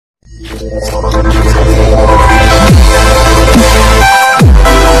And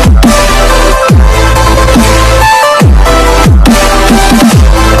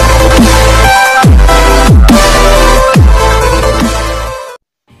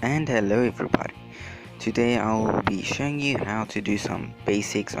hello everybody, today I will be showing you how to do some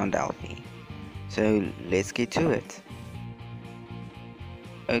basics on Delphi. So let's get to it.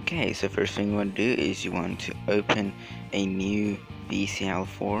 Okay, so first thing you want to do is you want to open a new VCL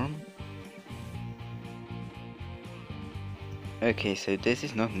form. Okay, so this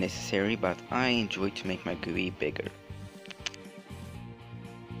is not necessary, but I enjoy to make my GUI bigger.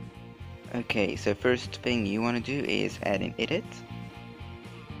 Okay, so first thing you want to do is add an edit.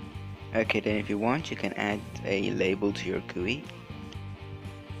 Okay, then if you want, you can add a label to your GUI.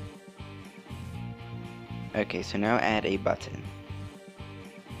 Okay, so now add a button.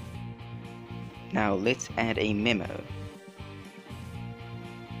 Now let's add a memo.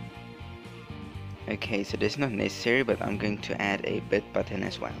 Okay, so this is not necessary, but I'm going to add a bit button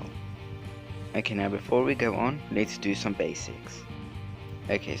as well. Okay, now before we go on, let's do some basics.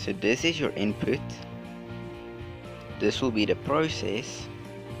 Okay, so this is your input. This will be the process.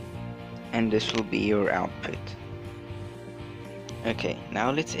 And this will be your output. Okay,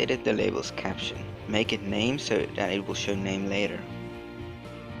 now let's edit the label's caption. Make it name so that it will show name later.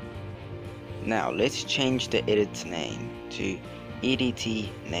 Now let's change the edit's name to EDT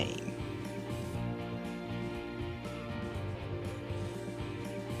name.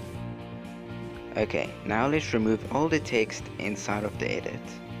 Okay, now let's remove all the text inside of the edit.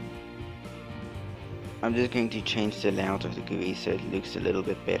 I'm just going to change the layout of the GUI so it looks a little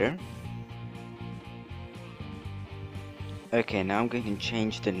bit better. Okay, now I'm going to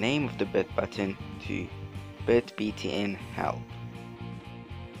change the name of the bit button to bitbtn help.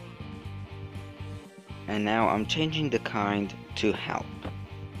 And now I'm changing the kind to help.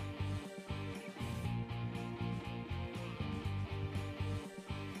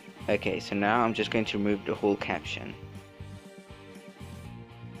 Okay, so now I'm just going to remove the whole caption.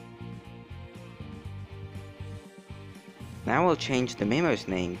 Now I'll change the memo's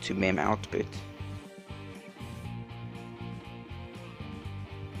name to mem output.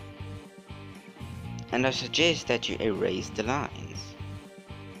 And I suggest that you erase the lines.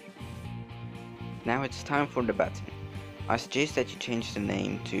 Now it's time for the button. I suggest that you change the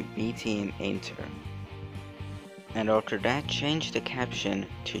name to btn enter. And after that, change the caption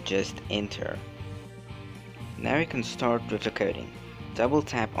to just enter. Now you can start with the coding. Double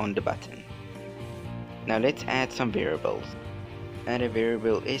tap on the button. Now let's add some variables. Add a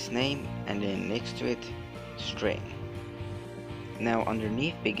variable isName and then next to it, string. Now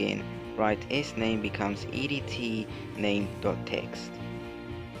underneath begin, write isName becomes edt name.text.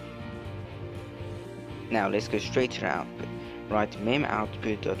 Now let's go straight to the output. Write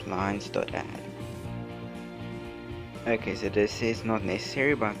memoutput.lines.add. Okay, so this is not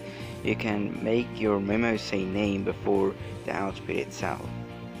necessary, but you can make your memo say name before the output itself.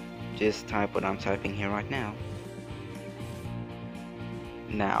 Just type what I'm typing here right now.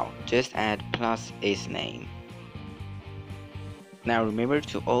 Now just add plus isName. Now remember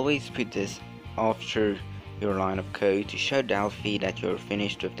to always put this after your line of code to show Delphi that you're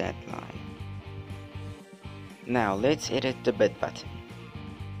finished with that line. Now let's edit the bit button.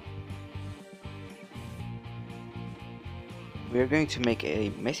 We're going to make a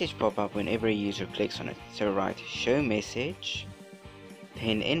message pop up whenever a user clicks on it. So write show message,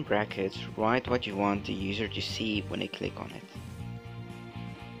 then in brackets write what you want the user to see when they click on it.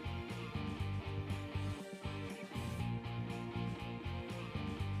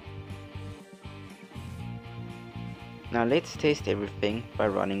 Now let's test everything by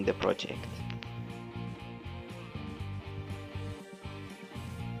running the project.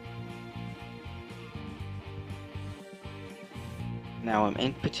 Now I'm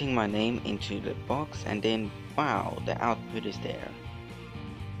inputting my name into the box and then wow, the output is there.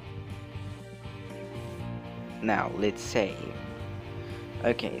 Now let's save.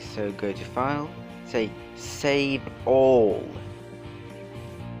 Okay, so go to file, say save all.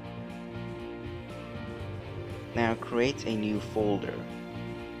 Now create a new folder.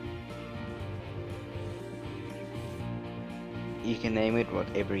 You can name it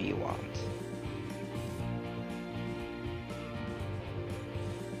whatever you want.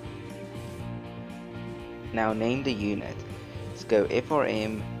 Now name the unit. Let's go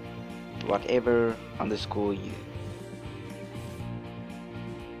frm whatever underscore u.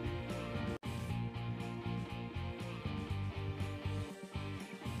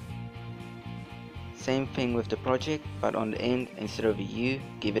 Same thing with the project, but on the end, instead of a U,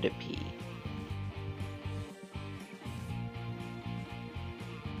 give it a P.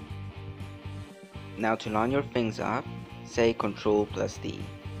 Now to line your things up, say Ctrl+D.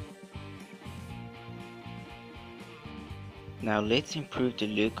 Now let's improve the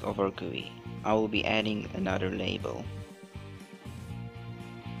look of our GUI. I will be adding another label.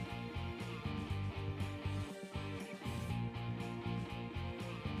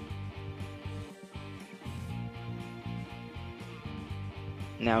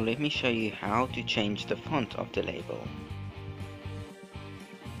 Now let me show you how to change the font of the label.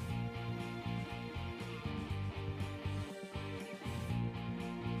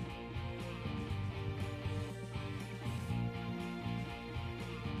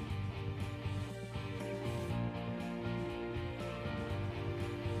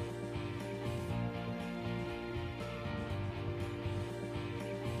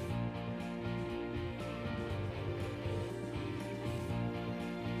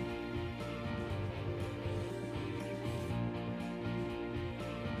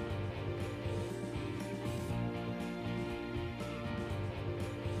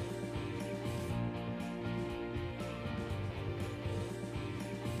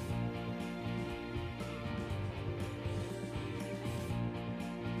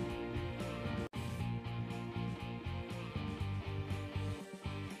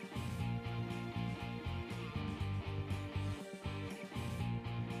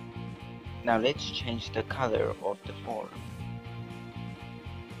 Now let's change the color of the form.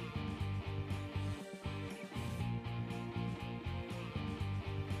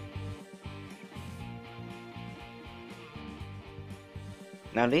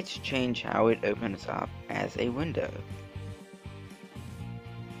 Now let's change how it opens up as a window.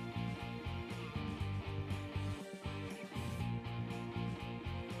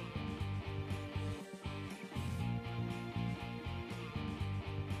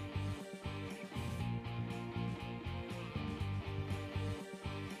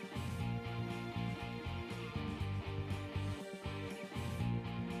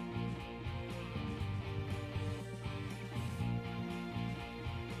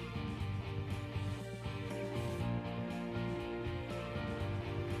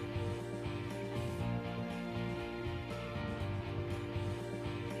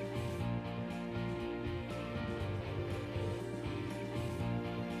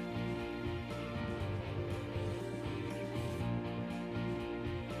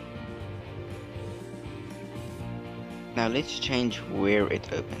 Now let's change where it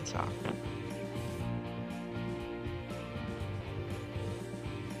opens up.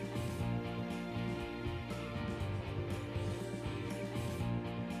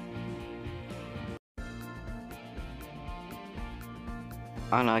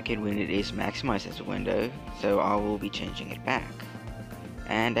 I like it when it is maximized as a window, so I will be changing it back.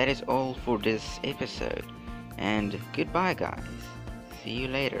 And that is all for this episode, and goodbye guys, see you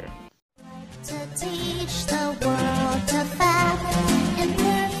later.